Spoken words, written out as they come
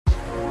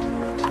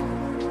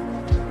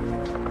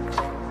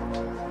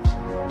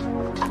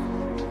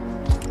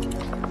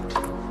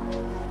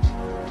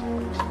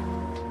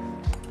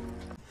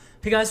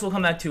Hey guys,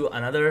 welcome back to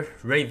another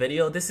raid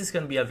video. This is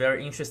going to be a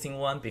very interesting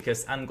one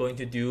because I'm going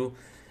to do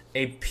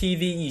a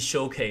PvE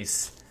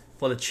showcase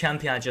for the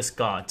champion I just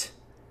got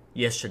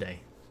yesterday,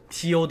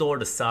 Teodor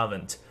the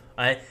Servant.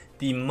 Alright,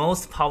 the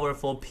most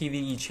powerful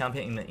PvE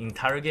champion in the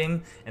entire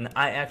game, and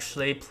I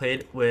actually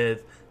played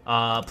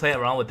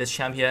around with this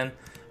champion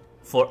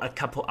for a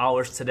couple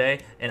hours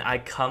today, and I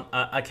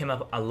came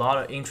up a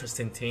lot of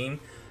interesting team.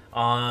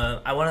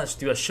 I want to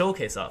do a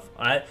showcase of.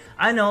 Alright,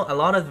 I know a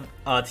lot of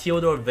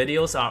Teodor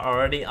videos are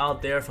already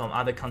out there from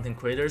other content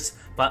creators,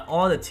 but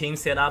all the team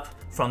setup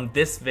from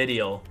this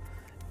video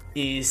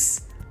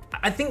is,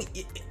 I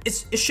think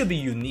it should be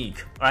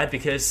unique, alright,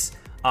 because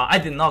I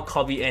did not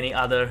copy any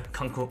other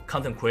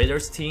content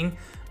creators team.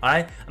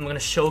 Alright, I'm gonna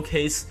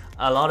showcase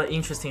a lot of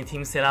interesting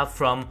team setup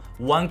from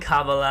 1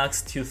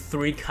 Cavalax to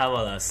 3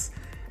 Cavalax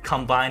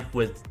combined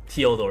with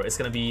Teodor. It's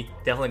definitely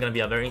gonna be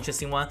a very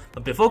interesting one.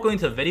 But before going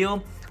to the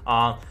video,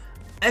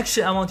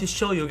 actually I want to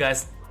show you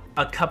guys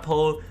a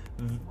couple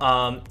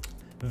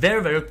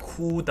very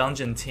cool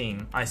dungeon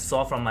team I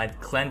saw from my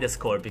clan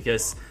Discord,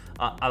 because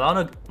a lot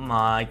of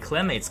my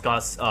clanmates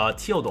got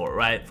Teodor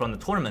right from the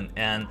tournament,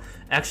 and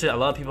actually a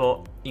lot of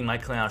people in my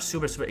clan are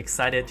super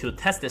excited to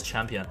test this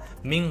champion.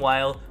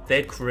 Meanwhile,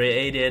 they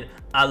created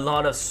a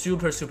lot of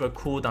super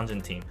cool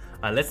dungeon team.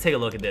 Let's take a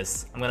look at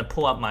this. I'm gonna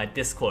pull up my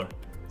Discord.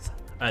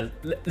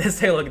 Let's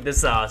take a look at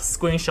this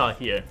screenshot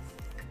here.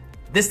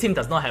 This team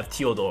does not have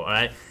Teodor,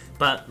 alright?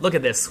 But look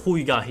at this, who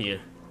we got here?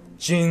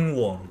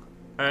 Jinwon,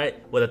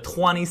 alright? With a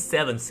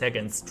 27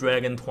 seconds,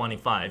 Dragon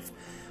 25,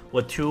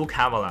 with 2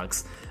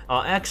 Cavalax.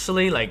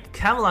 Actually, like,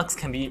 Cavalax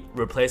can be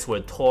replaced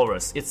with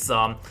Taurus. It's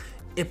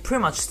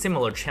pretty much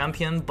similar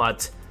champion,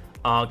 but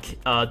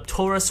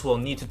Taurus will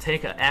need to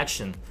take an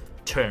action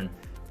turn,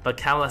 but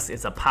Cavalax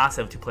is a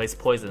passive to place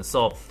poison.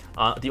 So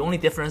the only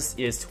difference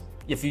is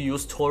if you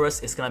use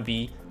Taurus, it's gonna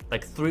be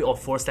like 3 or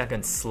 4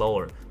 seconds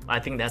slower. I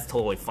think that's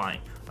totally fine,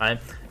 right?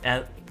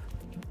 And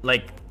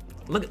like,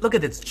 look at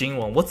this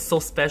Jinwon. What's so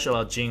special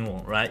about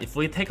Jinwon, right? If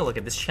we take a look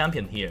at this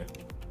champion here,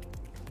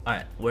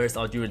 alright, where's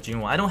our dude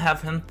Jinwon? I don't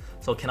have him,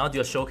 so cannot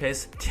do a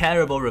showcase.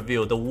 Terrible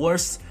review, the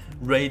worst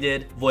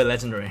rated Void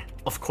Legendary,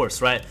 of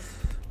course, right?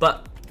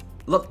 But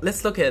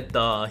let's look at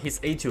his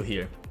A2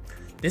 here.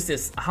 This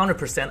is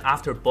 100%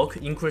 after book,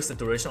 increase the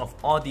duration of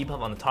all debuff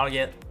on the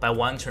target by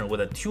 1 turn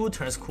with a 2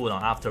 turns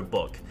cooldown after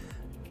book.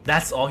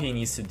 That's all he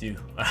needs to do,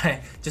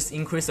 alright? Just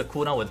increase the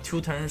cooldown with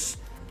 2 turns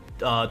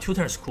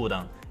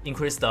cooldown.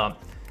 Increase the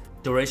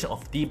duration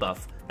of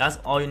debuff. That's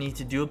all you need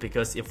to do,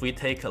 because if we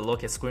take a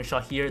look at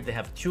screenshot here, they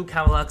have 2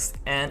 Cavalax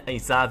and a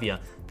Xavia.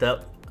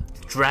 The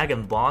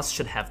dragon boss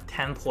should have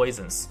 10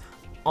 poisons.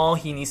 All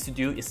he needs to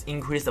do is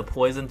increase the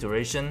poison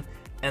duration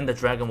and the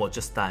dragon will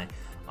just die.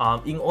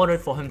 In order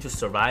for him to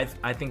survive,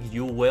 I think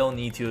you will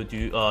need to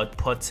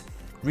put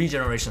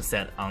regeneration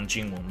set on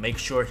Jinwon. Make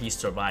sure he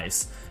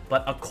survives.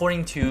 But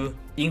according to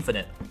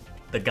Infinite,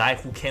 the guy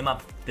who came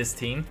up with this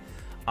team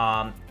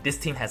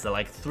has a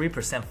like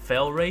 3%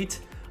 fail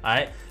rate,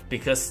 alright?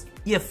 Because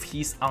if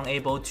he's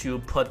unable to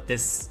put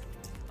this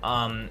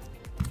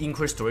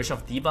increased duration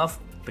of debuff,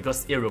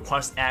 because it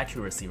requires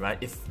accuracy, right?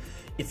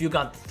 If you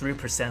got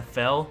 3%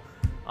 fail,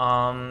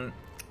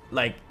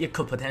 like, it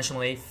could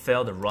potentially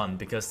fail the run,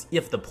 because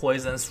if the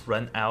poisons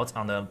run out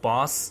on the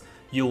boss,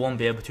 you won't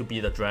be able to beat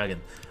the dragon.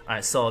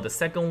 Alright, so the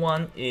second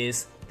one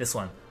is this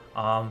one.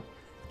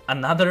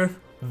 Another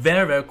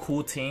very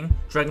cool team,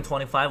 Dragon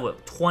 25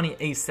 with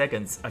 28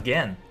 seconds.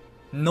 Again,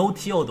 no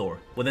Teodor,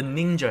 with a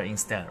ninja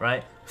instead,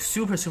 right?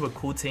 Super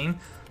cool team.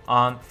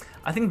 I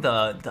think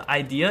the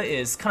idea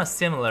is kind of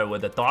similar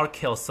with the Dark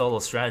Kill solo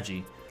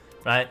strategy,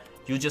 right?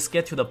 You just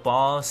get to the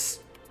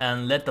boss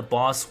and let the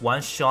boss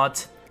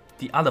one-shot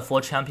the other 4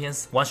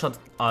 champions, one-shot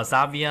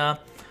Xavia,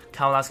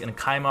 Cavalax, and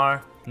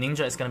Kaimar.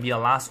 Ninja is gonna be the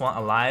last one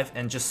alive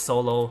and just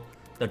solo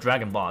the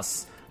dragon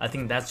boss. I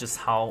think that's just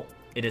how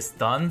it is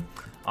done.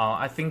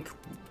 I think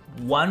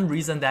one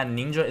reason that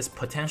Ninja is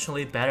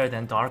potentially better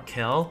than Dark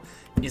Kill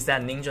is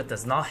that Ninja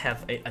does not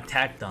have an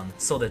attack done,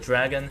 so the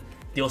dragon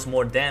deals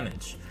more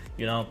damage.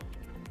 You know,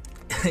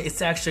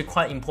 it's actually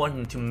quite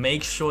important to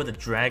make sure the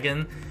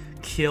dragon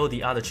kill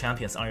the other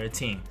champions on your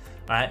team.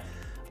 Alright,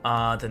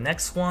 the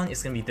next one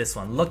is gonna be this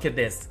one. Look at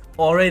this.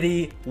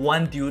 Already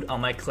one dude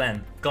on my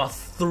clan got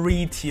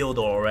 3 Teodor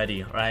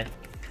already, right?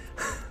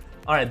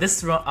 Alright,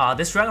 this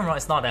dragon run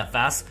is not that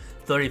fast,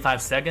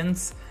 35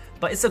 seconds,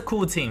 but it's a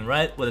cool team,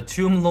 right? With a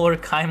Tomb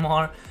Lord,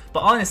 Kaimar.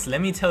 But honestly,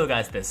 let me tell you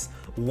guys this.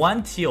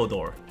 1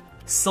 Teodor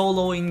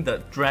soloing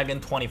the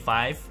Dragon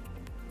 25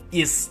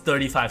 is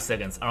 35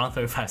 seconds, around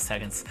 35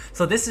 seconds.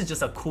 So this is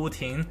just a cool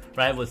team,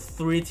 right? With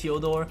 3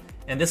 Teodor.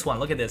 And this one,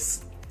 look at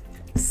this.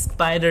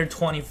 Spider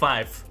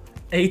 25,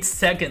 8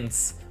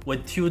 seconds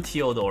with 2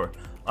 Teodor.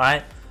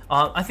 Alright,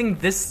 I think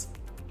this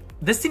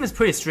team is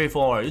pretty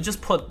straightforward. You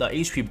just put the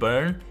HP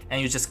burn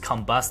and you just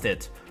combust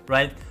it,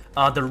 right?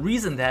 The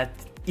reason that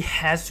it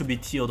has to be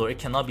Teodor, it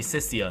cannot be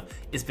Sissia,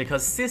 is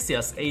because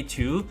Sissia's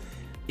A2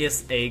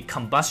 is a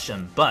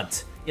combustion,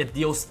 but it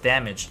deals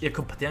damage. It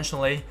could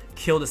potentially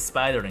kill the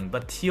Spiderling,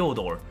 but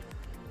Teodor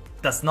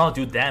does not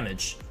do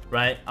damage,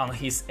 right? On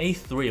his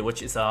A3,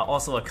 which is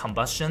also a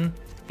combustion,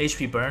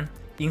 HP burn,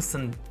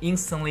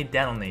 instantly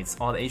detonates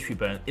all the HP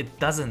burn.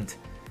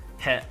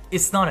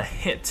 It's not a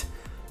hit.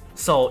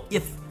 So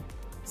if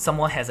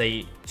someone has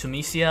a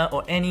Tunisia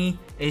or any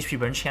HP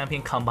burn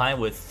champion combined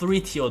with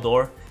 3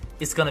 Teodor,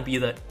 it's gonna be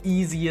the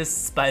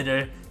easiest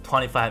Spider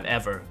 25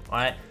 ever,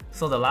 alright?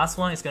 So the last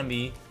one is gonna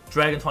be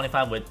Dragon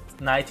 25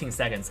 with 19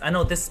 seconds. I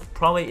know this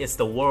probably is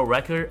the world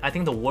record. I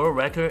think the world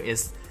record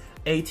is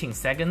 18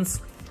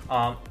 seconds.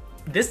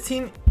 This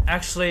team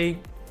actually,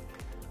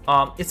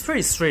 it's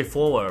pretty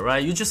straightforward,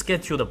 right? You just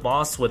get to the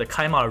boss with a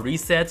Kaimar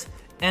reset,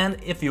 and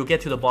if you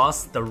get to the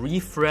boss, the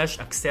refresh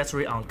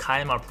accessory on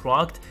Kaimar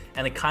procced,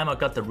 and the Kaimar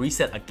got the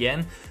reset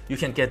again, you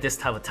can get this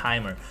type of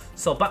timer.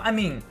 So, but I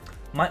mean,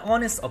 my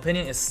honest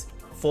opinion is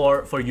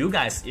for you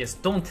guys is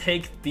don't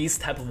take these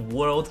type of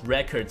world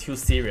record too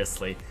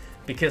seriously,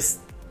 because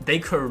they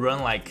could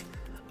run like,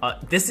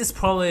 this is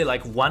probably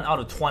like 1 out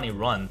of 20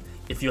 run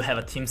if you have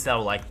a team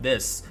setup like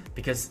this,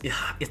 because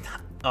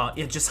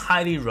it just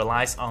highly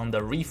relies on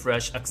the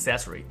refresh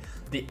accessory.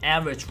 The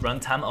average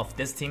runtime of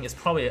this team is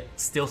probably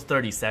still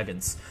 30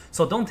 seconds.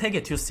 So don't take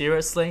it too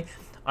seriously,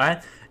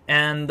 alright?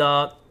 And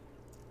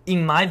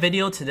in my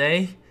video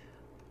today,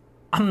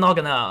 I'm not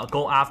gonna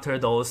go after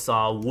those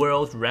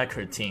world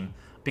record team,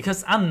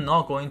 because I'm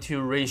not going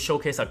to really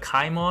showcase a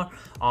Kaimar.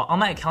 On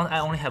my account, I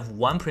only have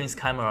 1 Prince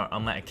Kaimar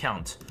on my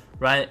account,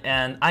 right?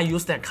 And I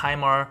use that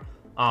Kaimar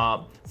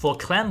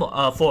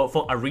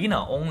for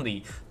arena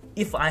only.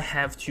 If I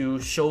have to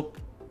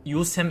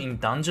use him in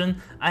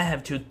dungeon, I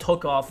have to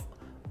take off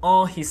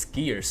all his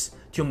gears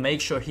to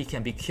make sure he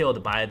can be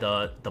killed by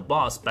the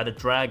boss, by the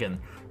dragon,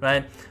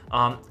 right?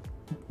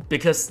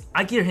 Because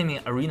I gear him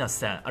in arena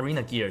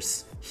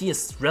gears. He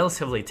is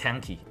relatively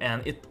tanky,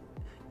 and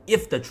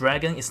if the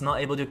dragon is not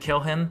able to kill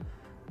him,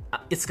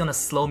 it's gonna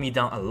slow me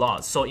down a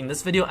lot. So in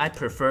this video, I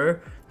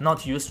prefer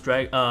not to use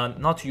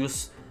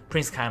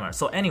Prince Kaimar.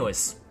 So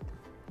anyways,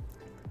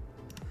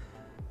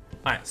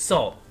 alright,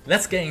 so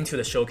let's get into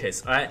the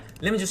showcase. Alright,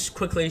 let me just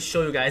quickly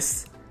show you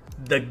guys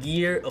the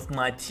gear of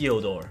my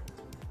Teodor.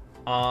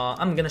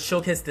 I'm gonna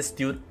showcase this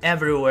dude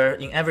everywhere,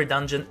 in every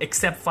dungeon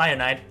except Fire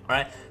Knight.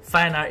 Alright,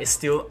 Fire Knight is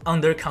still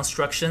under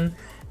construction.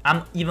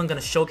 I'm even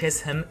gonna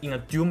showcase him in a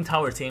Doom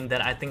Tower team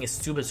that I think is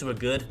super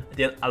good. I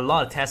did a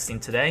lot of testing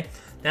today.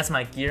 That's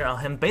my gear on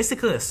him.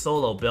 Basically a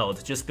solo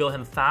build. Just build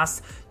him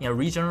fast in a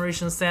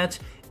regeneration set,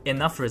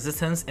 enough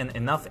resistance and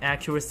enough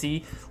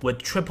accuracy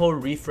with triple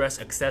refresh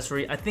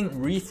accessory. I think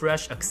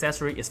refresh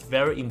accessory is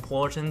very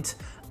important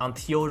on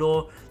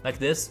Teodor like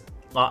this.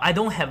 I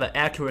don't have an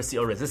accuracy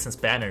or resistance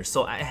banner,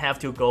 so I have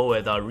to go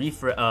with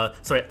a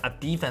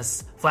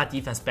flat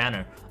defense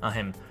banner on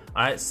him.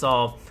 Alright,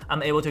 so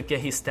I'm able to get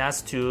his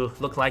stats to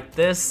look like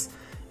this,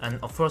 and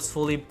of course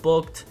fully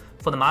booked.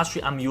 For the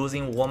mastery, I'm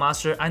using War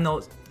Master. I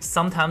know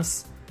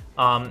sometimes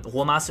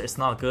War Master is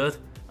not good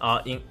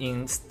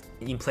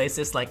in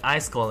places like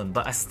Ice Golem,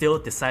 but I still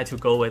decide to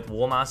go with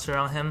War Master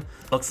on him.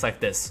 Looks like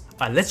this.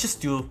 Alright, let's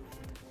just do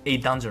a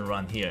dungeon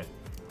run here.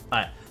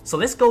 Alright, so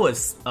let's go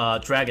with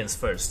dragons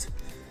first.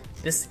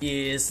 This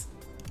is...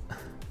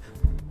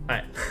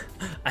 Alright,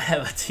 I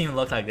have a team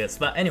look like this,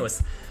 but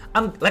anyways,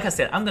 like I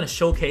said, I'm gonna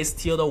showcase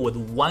Teodor with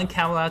 1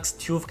 Cavalax,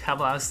 2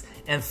 Cavalax,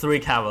 and 3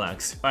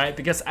 Cavalax, alright?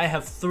 Because I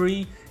have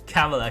 3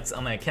 Cavalax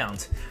on my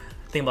account.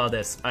 Think about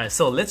this. Alright,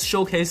 so let's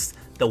showcase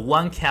the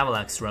 1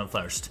 Cavalax run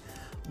first.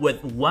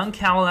 With 1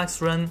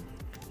 Cavalax run,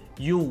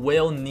 you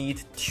will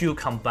need 2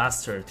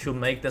 Combustor to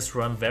make this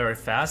run very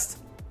fast.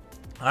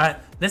 Alright,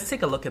 let's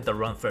take a look at the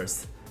run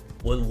first.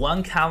 With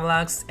 1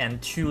 Cavalax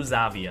and 2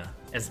 Zavia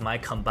as my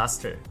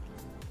Combustor.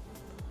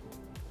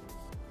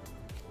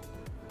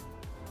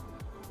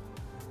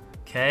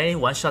 Okay,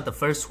 one shot the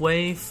first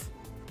wave.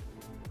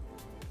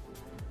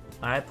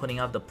 Alright, putting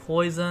out the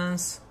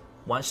poisons.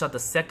 One shot the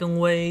second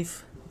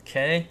wave.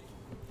 Okay.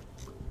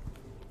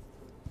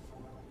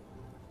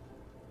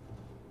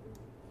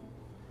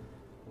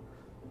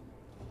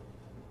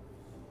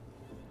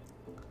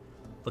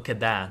 Look at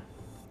that.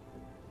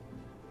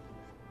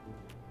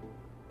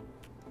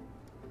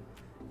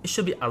 It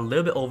should be a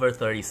little bit over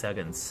 30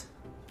 seconds.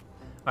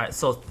 Alright,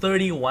 so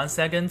 31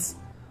 seconds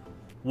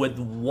with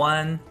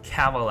 1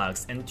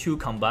 Cavalax and 2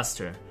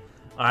 Combustor.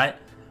 Alright,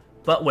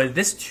 but with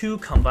this 2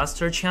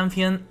 Combustor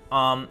champion,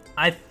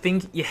 I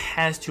think it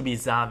has to be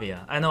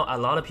Zavia. I know a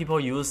lot of people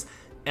use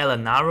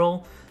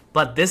Elenaro,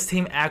 but this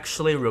team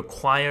actually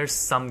requires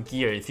some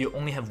gear if you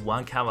only have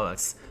 1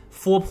 Cavalax.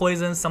 4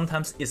 poison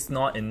sometimes is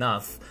not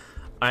enough.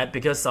 Alright,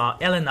 because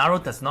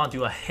Elenaro does not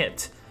do a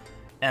hit.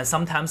 And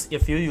sometimes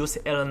if you use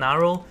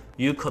Elenaro,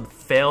 you could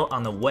fail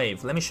on the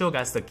wave. Let me show you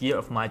guys the gear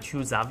of my 2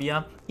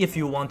 Zavia. If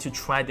you want to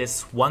try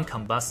this 1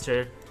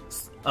 Combustor,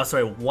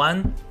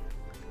 1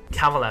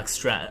 Cavalax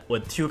strat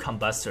with 2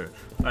 Combustor.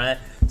 Alright,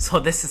 so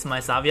this is my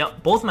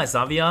Zavia. Both my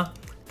Zavia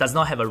does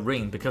not have a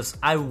ring because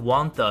I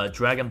want the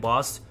dragon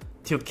boss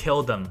to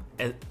kill them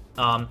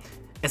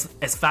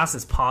as fast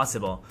as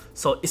possible.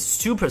 So it's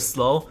super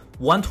slow,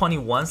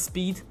 121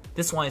 speed.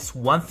 This one is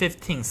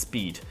 115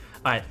 speed.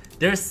 Alright,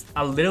 there's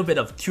a little bit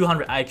of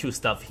 200 IQ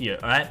stuff here,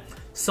 alright?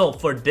 So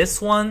for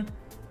this one,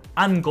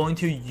 I'm going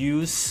to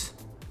use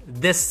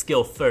this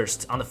skill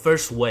first on the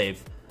first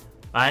wave.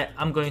 Alright,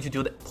 I'm going to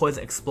do the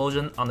poison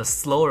explosion on the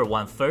slower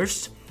one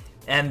first,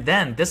 and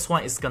then this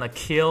one is gonna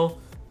kill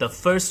the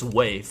first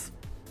wave,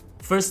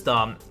 first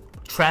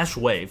trash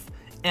wave,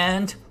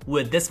 and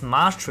with this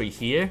mastery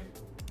here,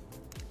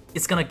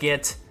 it's gonna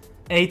get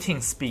 18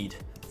 speed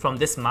from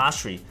this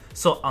mastery.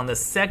 So on the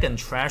second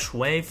trash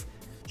wave,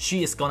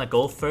 she is gonna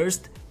go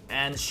first,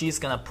 and she's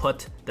gonna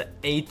put the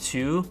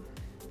A2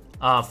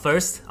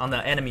 first on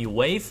the enemy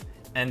wave,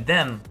 and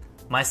then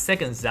my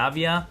second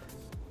Xayah,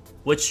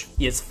 which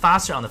is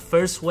faster on the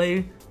first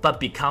wave but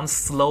becomes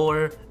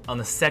slower on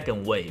the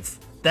second wave.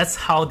 That's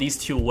how these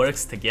two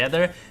works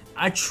together.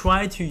 I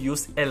try to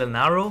use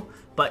Elenaro,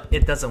 but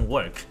it doesn't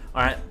work.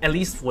 Alright, at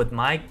least with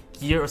my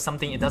gear or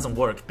something, it doesn't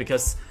work,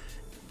 because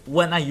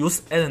when I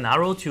use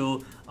Elenaro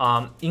to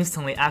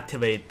instantly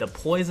activate the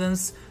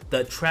poisons,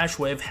 the trash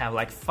wave have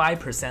like 5%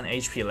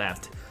 HP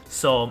left.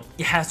 So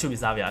it has to be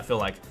Xayah, I feel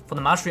like. For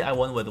the mastery, I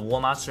went with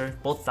War Master.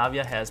 Both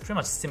Xayah has pretty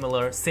much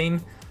similar,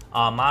 same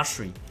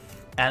mastery.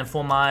 And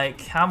for my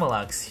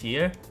Cavalax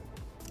here,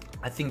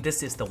 I think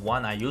this is the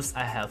one I use.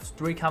 I have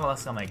 3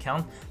 Cavalax on my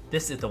account.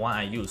 This is the one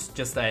I use,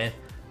 just a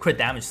crit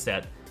damage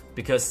set,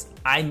 because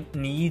I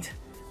need,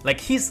 like,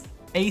 his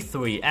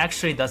A3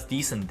 actually does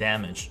decent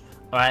damage,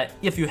 alright,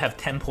 if you have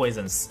 10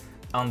 poisons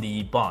on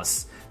the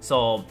boss.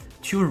 So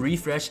 2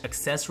 refresh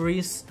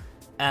accessories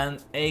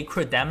and a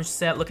crit damage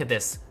set. Look at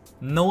this,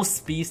 no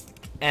speed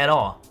at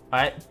all.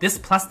 Alright, this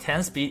plus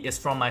 10 speed is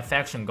from my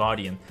faction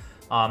guardian.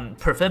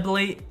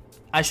 Preferably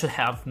I should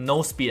have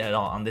no speed at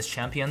all on this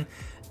champion.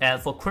 And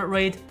for crit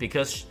rate,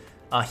 because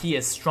he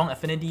is strong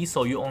affinity,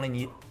 so you only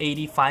need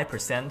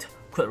 85%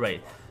 crit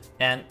rate.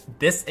 And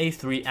this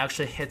A3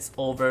 actually hits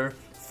over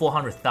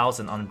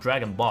 400,000 on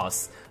Dragon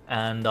Boss.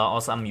 And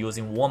also I'm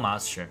using War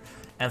Master.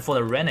 And for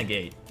the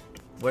Renegade,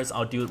 where's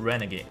our dude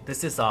Renegade?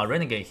 This is our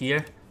Renegade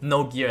here,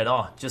 no gear at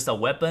all, just a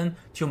weapon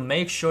to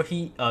make sure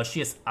she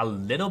is a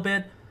little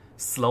bit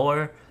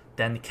slower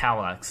than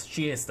Cavalax.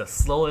 She is the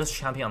slowest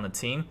champion on the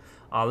team.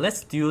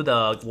 Let's do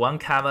the one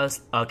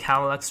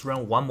Cavalax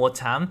run one more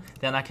time,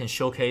 then I can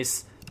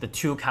showcase the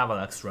 2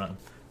 Cavalax run.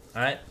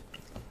 Alright,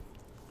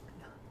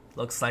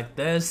 looks like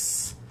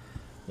this.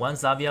 One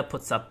Xayah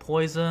puts up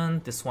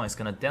poison, this one is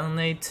gonna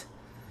detonate,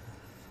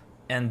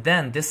 and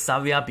then this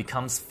Xayah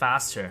becomes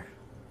faster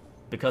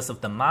because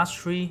of the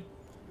mastery.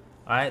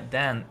 Alright,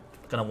 then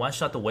gonna one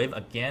shot the wave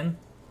again.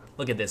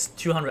 Look at this,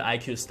 200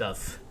 IQ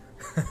stuff.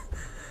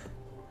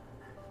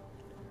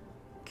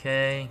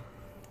 Okay.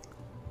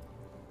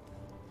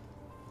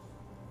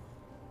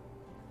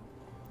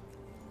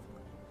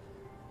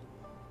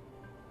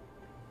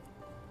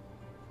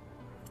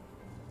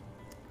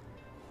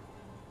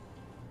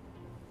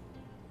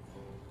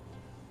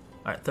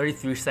 Alright,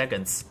 33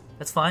 seconds.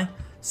 That's fine.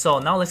 So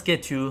now let's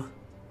get to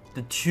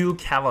the 2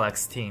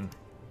 Cavalax team.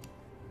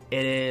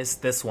 It is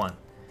this one.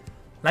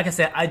 Like I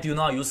said, I do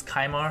not use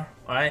Kaimar,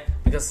 alright?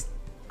 Because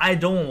I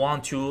don't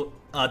want to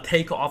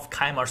take off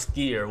Kaimar's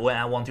gear when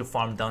I want to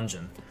farm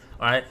dungeon.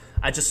 Alright?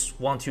 I just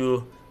want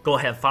to go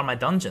ahead and farm my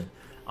dungeon.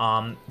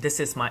 This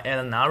is my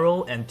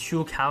Elenaro and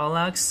 2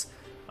 Cavalax.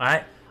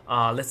 Alright?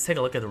 Let's take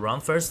a look at the run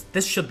first.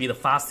 This should be the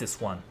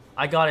fastest one.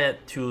 I got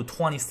it to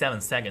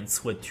 27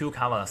 seconds with 2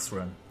 Cavalax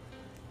run.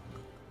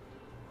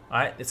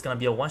 Alright, it's gonna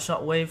be a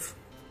one-shot wave.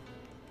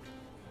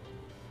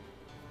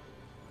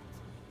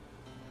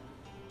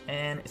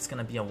 And it's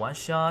gonna be a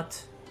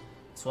one-shot.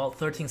 As well,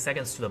 13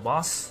 seconds to the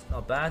boss,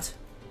 not bad.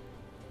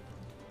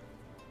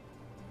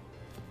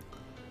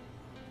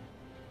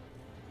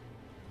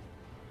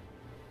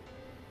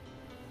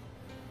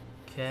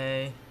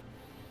 Okay.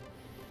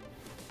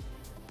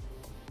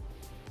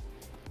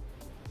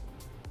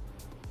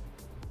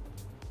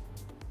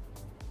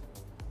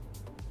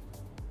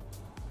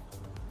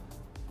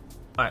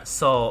 Alright,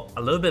 so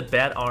a little bit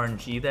bad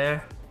RNG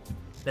there.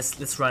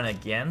 Let's run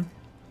again.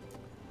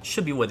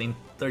 Should be within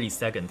 30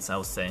 seconds, I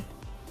would say.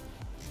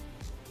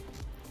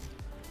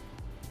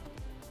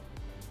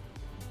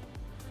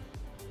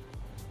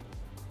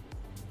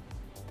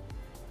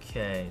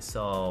 Okay,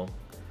 so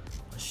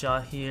a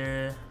shot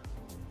here.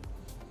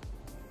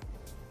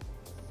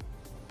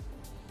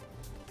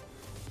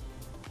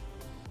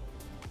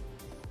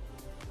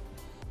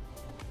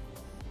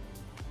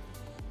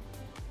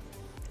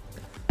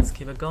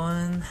 Keep it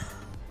going.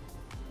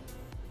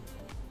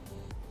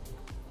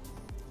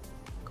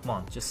 Come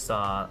on, just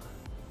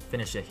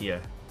finish it here.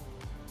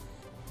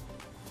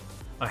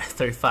 Alright,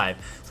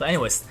 35. So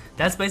anyways,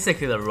 that's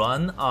basically the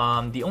run.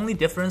 The only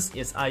difference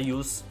is I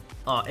use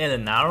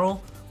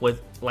Elenaro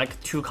with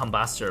like 2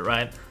 combustor,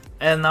 right?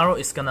 Elenaro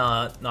is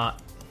gonna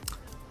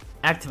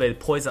activate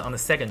poison on the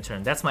second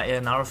turn. That's my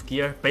Elenaro's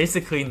gear.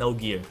 Basically no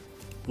gear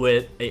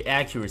with a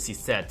accuracy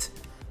set,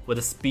 with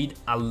a speed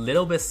a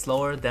little bit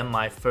slower than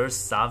my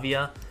first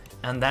Xayah,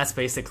 and that's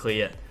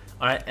basically it.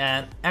 Alright,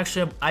 and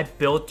actually I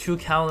built 2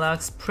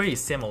 Cavalax pretty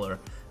similar,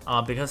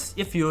 because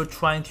if you're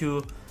trying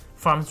to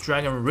farms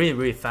dragon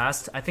really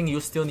fast. I think you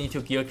still need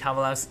to gear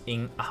Cavalax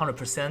in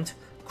 100%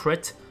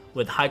 crit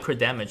with high crit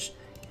damage.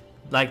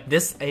 Like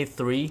this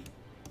A3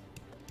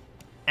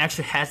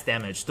 actually has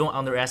damage. Don't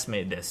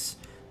underestimate this.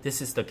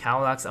 This is the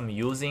Cavalax I'm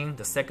using.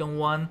 The second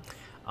one,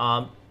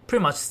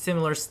 pretty much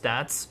similar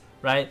stats,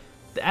 right?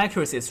 The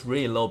accuracy is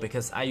really low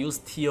because I use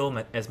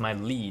Teo as my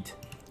lead.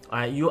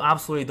 Alright, you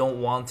absolutely don't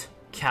want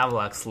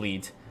Cavalax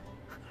lead,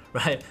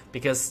 right?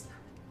 Because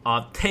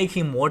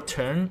taking more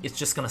turn is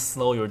just gonna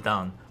slow you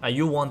down.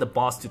 You want the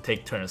boss to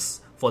take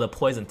turns for the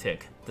poison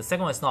tick. The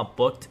second one is not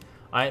booked,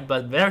 alright,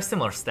 but very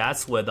similar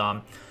stats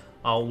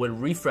with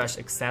refresh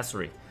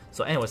accessory.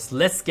 So anyways,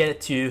 let's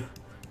get to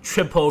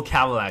triple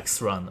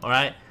Cavalax run,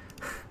 alright?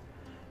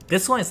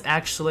 This one is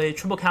actually,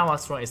 triple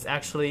Cavalax run is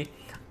actually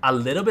a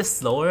little bit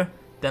slower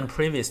than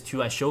previous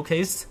two I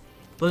showcased,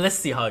 but let's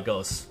see how it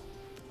goes.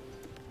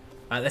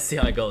 Alright, let's see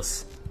how it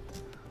goes.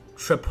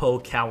 Triple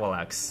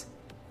Cavalax.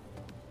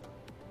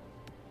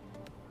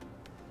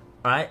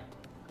 Alright,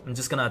 I'm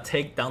just gonna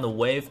take down the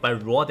wave by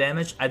raw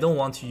damage. I don't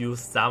want to use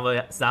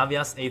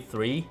Xavia's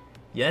A3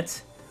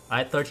 yet.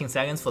 Alright, 13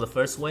 seconds for the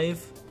first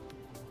wave.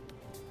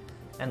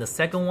 And the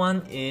second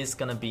one is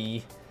gonna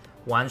be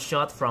one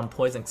shot from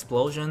Poison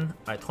Explosion.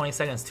 Alright, 20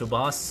 seconds to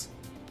boss.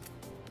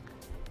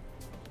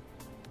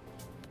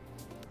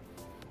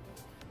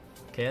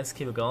 Okay, let's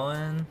keep it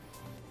going.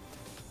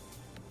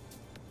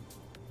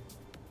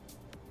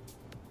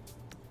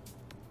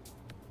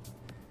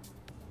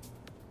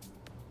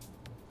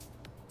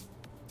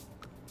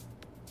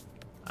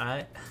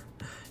 Alright,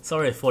 it's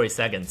already 40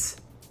 seconds.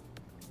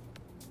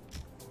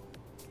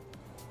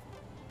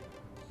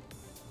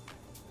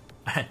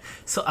 Alright,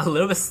 so a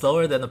little bit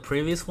slower than the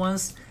previous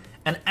ones.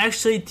 And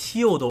actually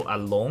Teodor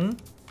alone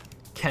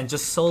can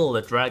just solo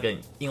the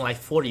dragon in like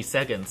 40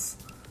 seconds.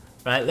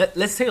 Right,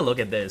 let's take a look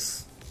at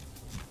this.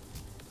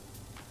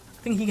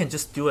 I think he can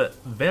just do it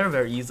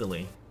very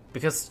easily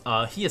because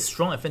he has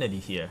strong affinity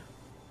here.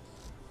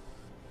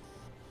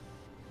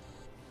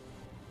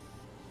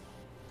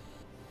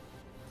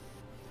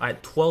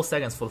 Alright, 12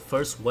 seconds for the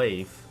first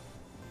wave.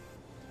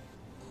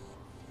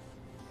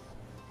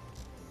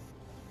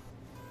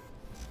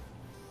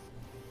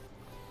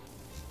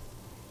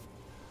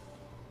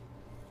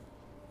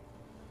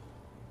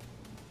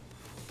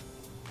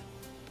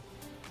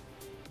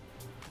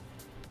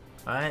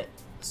 Alright,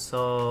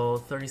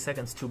 so 30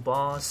 seconds to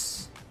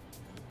boss.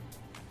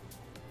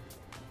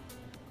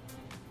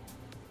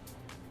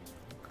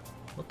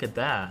 Look at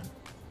that.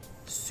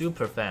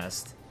 Super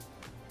fast.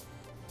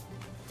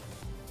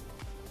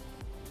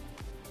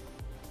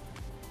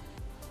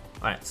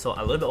 Alright, so a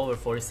little bit over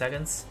 40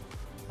 seconds.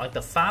 Like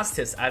the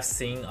fastest I've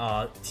seen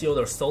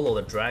Teodor solo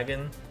the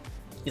dragon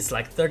is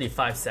like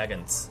 35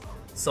 seconds.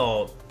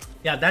 So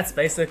yeah, that's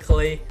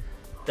basically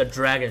the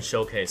dragon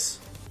showcase.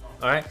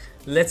 Alright,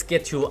 let's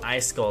get to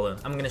Ice Golem.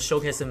 I'm gonna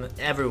showcase him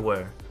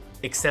everywhere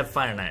except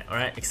Fire Knight,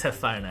 alright? Except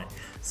Fire Knight.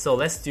 So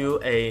let's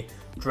do a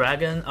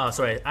dragon, Ice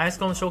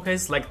Golem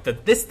showcase. Like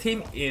this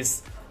team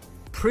is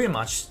pretty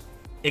much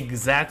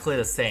exactly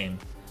the same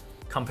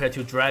compared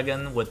to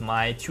dragon with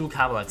my 2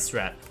 Cavalax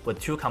strat with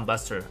 2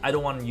 combustor. I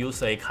don't want to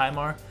use a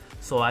Kaimar,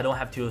 so I don't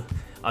have to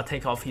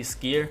take off his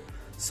gear.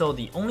 So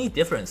the only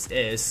difference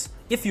is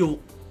if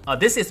you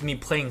this is me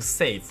playing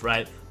safe,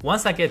 right?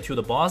 Once I get to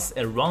the boss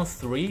at round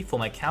 3 for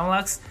my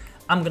Cavalax,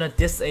 I'm gonna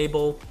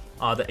disable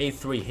the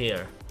A3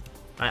 here.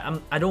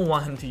 I don't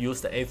want him to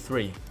use the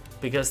A3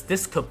 because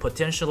this could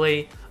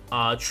potentially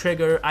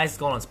trigger Ice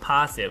Golem's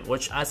passive,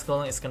 which Ice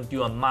Golem is gonna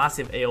do a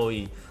massive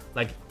AoE.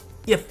 Like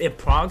if it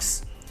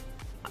procs,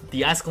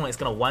 the Ice Golem is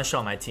gonna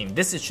one-shot my team.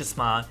 This is just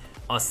my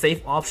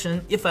safe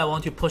option. If I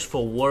want to push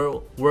for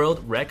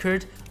world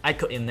record, I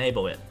could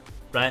enable it,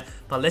 right?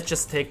 But let's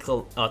just take a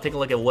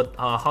look at what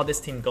how this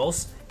team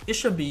goes. It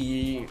should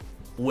be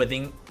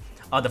within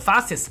the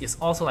fastest is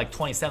also like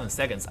 27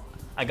 seconds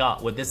I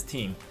got with this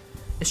team.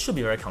 It should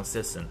be very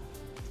consistent,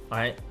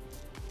 alright?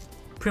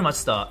 Pretty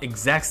much the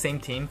exact same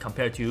team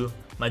compared to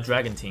my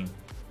dragon team,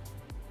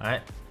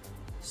 alright?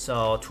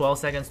 So 12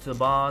 seconds to the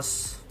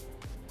boss.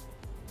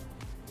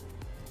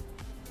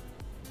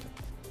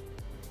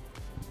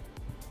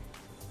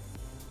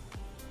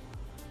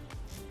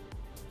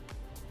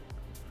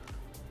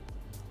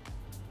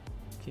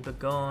 Keep it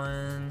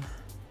going.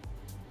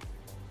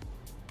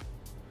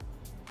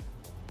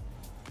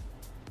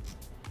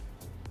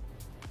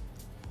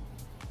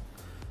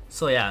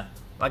 So yeah,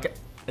 like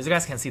as you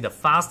guys can see, the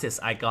fastest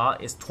I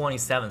got is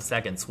 27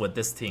 seconds with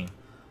this team.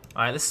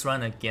 Alright, let's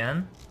run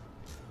again.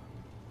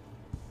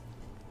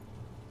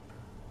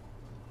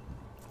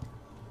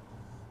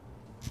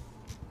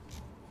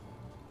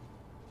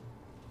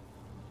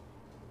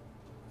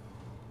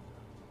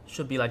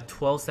 Should be like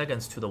 12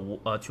 seconds to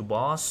the to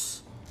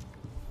boss.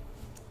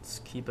 Let's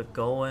keep it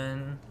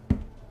going.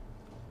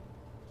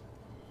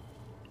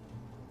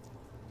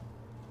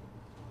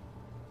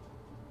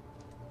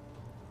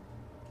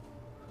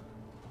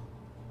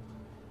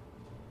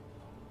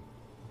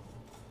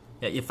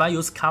 Yeah, if I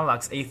use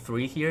Cavalax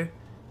A3 here,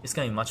 it's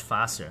gonna be much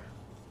faster.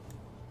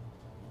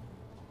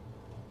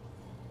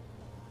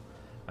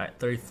 Right,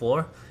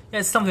 34. Yeah,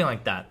 it's something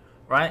like that,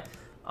 right?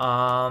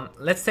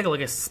 Let's take a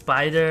look at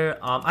Spider.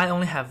 I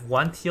only have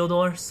one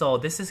Teodor, so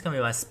this is gonna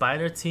be my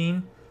Spider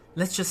team.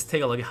 Let's just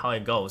take a look at how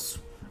it goes,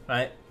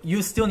 right?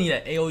 You still need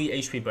an AoE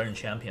HP burn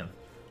champion,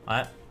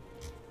 right?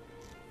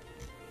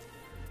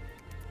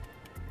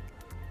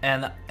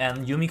 And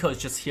Yumiko is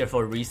just here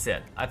for a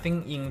reset. I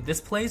think in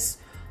this place,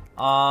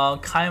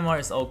 Kaimar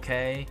is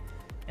okay,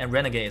 and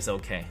Renegade is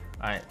okay,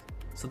 alright?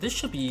 So this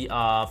should be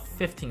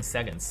 15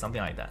 seconds,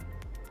 something like that.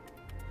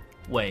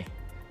 Wait,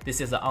 this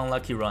is an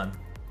unlucky run.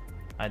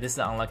 Alright, this is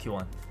an unlucky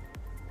one.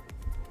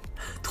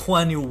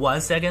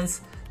 21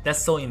 seconds? That's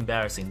so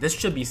embarrassing. This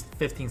should be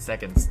 15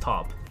 seconds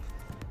top.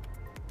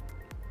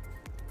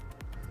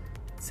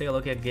 Let's take a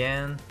look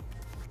again.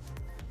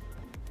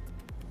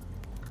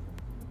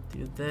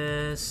 Do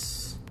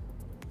this.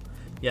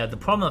 Yeah, the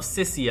problem of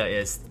Sisia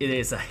is it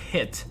is a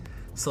hit,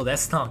 so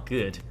that's not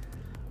good.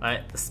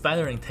 Alright, the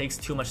Spider Ring takes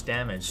too much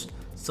damage.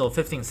 So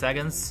 15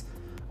 seconds.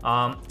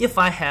 If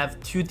I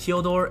have 2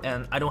 Teodor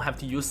and I don't have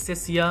to use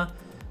Sisia,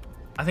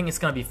 I think it's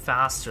gonna be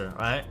faster,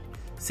 right?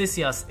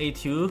 Sisia's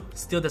A2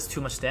 still does too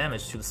much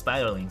damage to the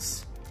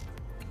Spiderlings.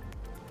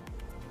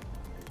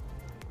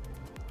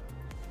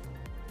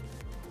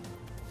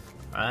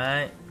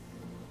 Alright.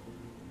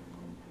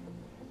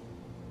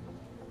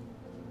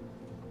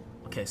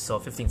 Okay, so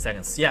 15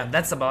 seconds. Yeah,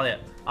 that's about it.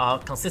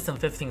 Consistent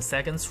 15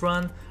 seconds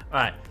run.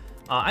 Alright.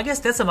 I guess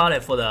that's about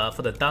it for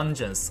the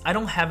dungeons. I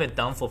don't have it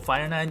done for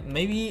Fire Knight.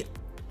 Maybe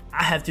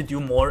I have to do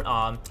more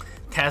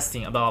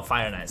testing about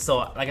Fire Knight. So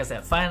like I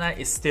said, Fire Knight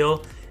is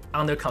still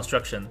under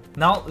construction.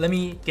 Now let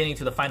me get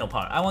into the final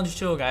part. I want to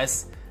show you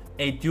guys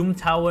a Doom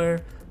Tower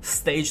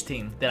stage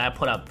team that I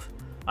put up.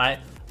 Alright,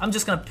 I'm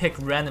just gonna pick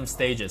random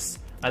stages.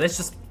 Let's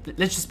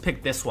just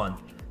pick this one.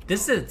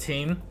 This is a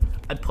team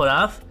I put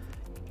up.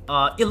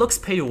 It looks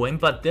pay to win,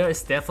 but there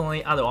is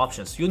definitely other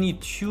options. You need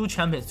 2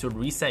 champions to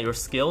reset your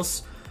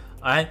skills.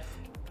 Alright,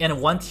 and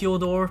 1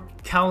 Teodor.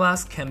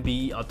 Kaulas can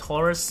be a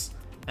Taurus,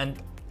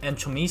 and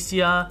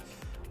Tromisia.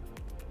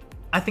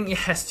 I think it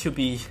has to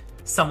be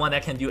someone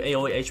that can do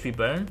AoE HP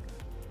burn.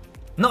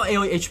 Not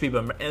AoE HP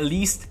burn, but at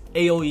least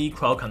AoE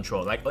crowd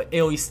control, like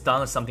AoE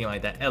stun or something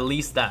like that. At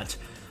least that.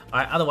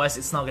 Alright, otherwise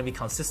it's not gonna be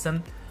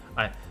consistent.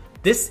 Alright,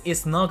 this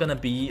is not gonna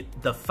be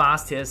the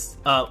fastest.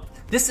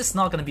 This is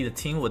not gonna be the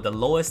team with the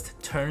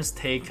lowest turns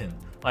taken.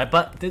 Alright,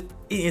 but it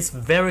is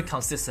very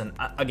consistent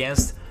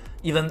against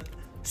even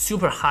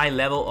super high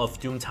level of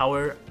Doom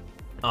Tower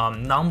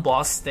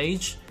non-boss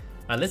stage.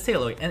 Let's take a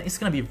look, and it's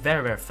gonna be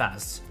very, very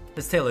fast.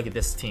 Let's take a look at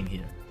this team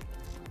here.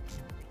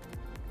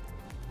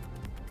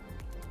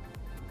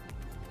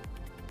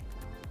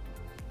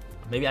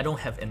 Maybe I don't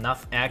have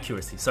enough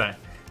accuracy. Sorry,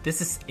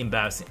 this is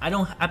embarrassing.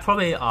 I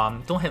probably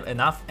don't have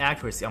enough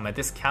accuracy on my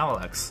disc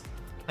Cavalex.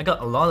 I got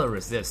a lot of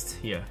resist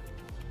here.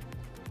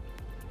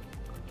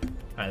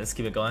 Alright, let's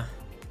keep it going.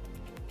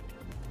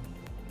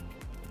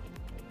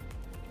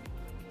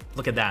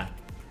 Look at that.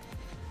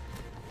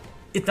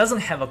 It doesn't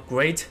have a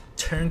great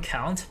turn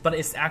count, but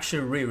it's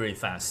actually really, really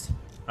fast.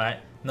 Alright,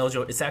 no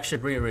joke, it's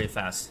actually really, really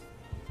fast.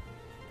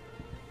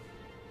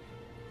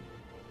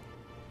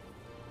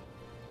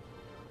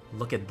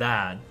 Look at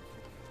that.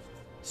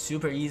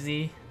 Super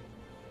easy.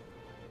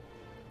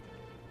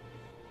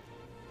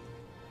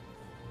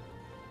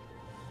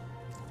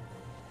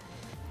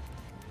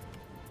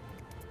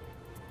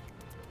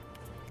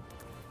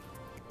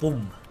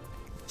 Boom.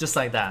 Just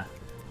like that.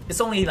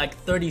 It's only like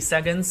 30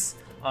 seconds.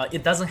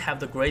 It doesn't have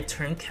the great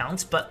turn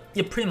count, but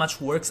it pretty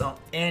much works on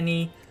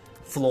any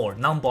floor,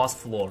 non-boss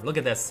floor. Look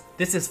at this.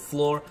 This is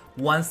floor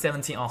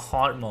 117 on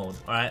hard mode.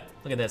 Alright,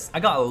 look at this. I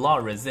got a lot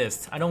of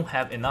resist. I don't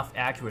have enough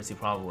accuracy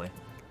probably.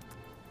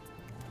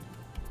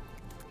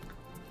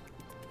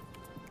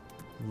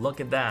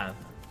 Look at that.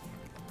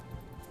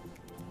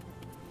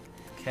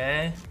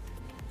 Okay.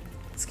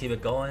 Let's keep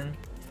it going.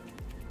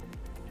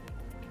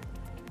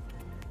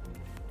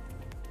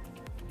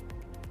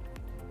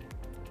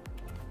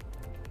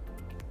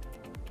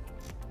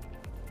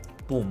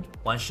 Boom,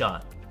 one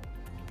shot.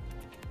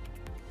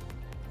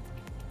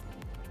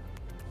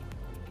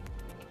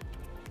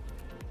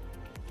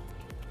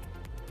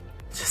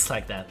 Just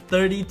like that,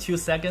 32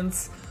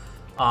 seconds.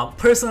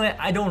 Personally,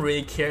 I don't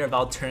really care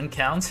about turn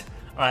count,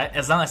 alright,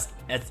 as long as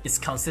it's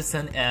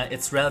consistent and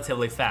it's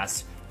relatively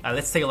fast.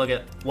 Let's take a look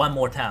at one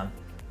more time,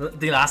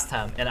 the last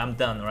time, and I'm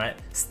done, right?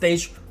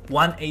 Stage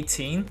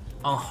 118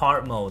 on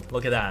hard mode,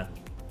 look at that.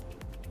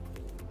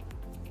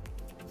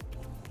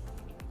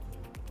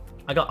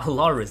 I got a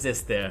lot of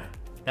resist there.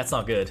 That's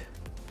not good.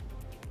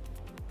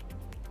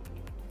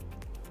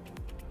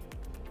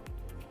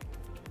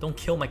 Don't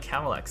kill my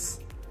Cavalex.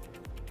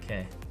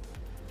 Okay.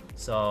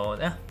 So,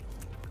 yeah.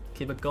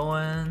 Keep it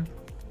going.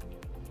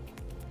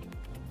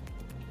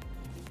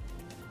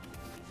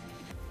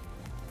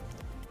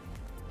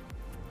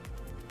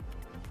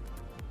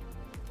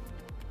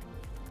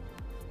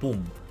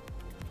 Boom.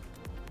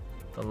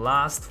 The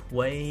last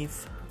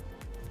wave.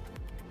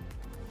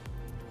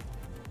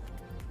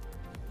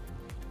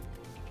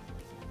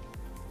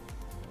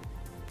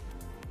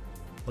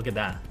 Look at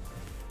that.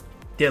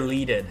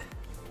 deleted.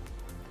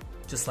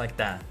 Just like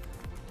that.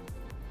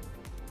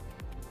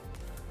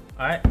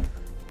 Alright,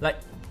 like,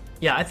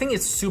 yeah, I think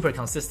it's super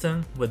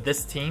consistent with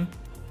this team.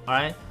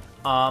 Alright,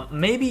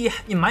 maybe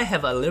it might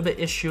have a little bit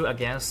issue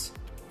against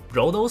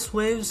Roto's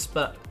waves,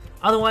 but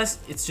otherwise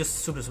it's just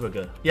super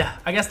good. Yeah,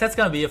 I guess that's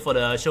gonna be it for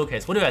the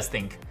showcase. What do you guys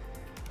think?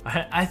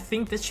 Alright, I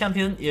think this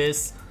champion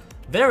is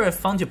very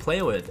fun to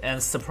play with,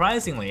 and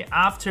surprisingly,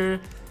 after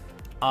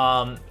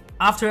the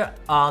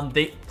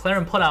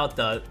player put out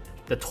the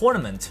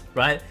tournament,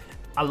 right?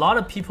 A lot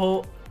of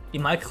people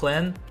in my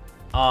clan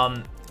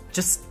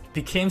just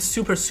became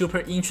super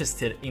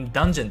interested in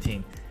dungeon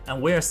team,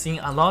 and we are seeing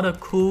a lot of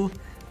cool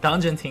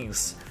dungeon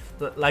teams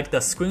like the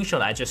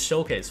screenshot I just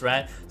showcased,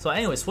 right? So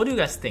anyways, what do you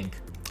guys think?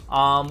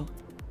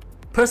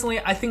 Personally,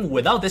 I think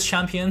without this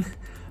champion,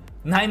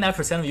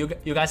 99% of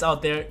you guys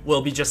out there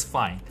will be just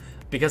fine,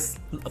 because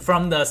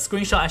from the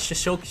screenshot I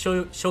just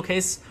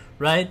showcase,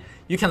 right,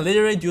 you can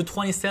literally do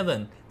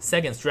 27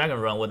 seconds dragon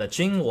run with a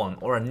Jingwon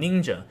or a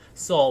ninja.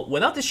 So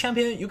without this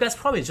champion, you guys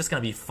probably just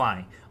gonna be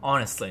fine,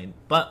 honestly.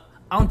 But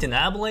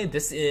undeniably,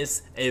 this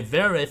is a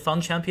very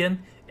fun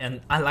champion,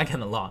 and I like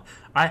him a lot.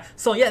 Alright,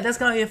 so yeah, that's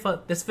gonna be it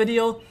for this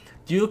video.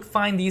 Do you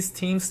find these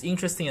teams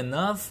interesting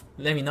enough?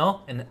 Let me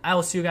know, and I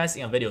will see you guys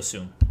in a video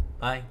soon.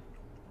 Bye.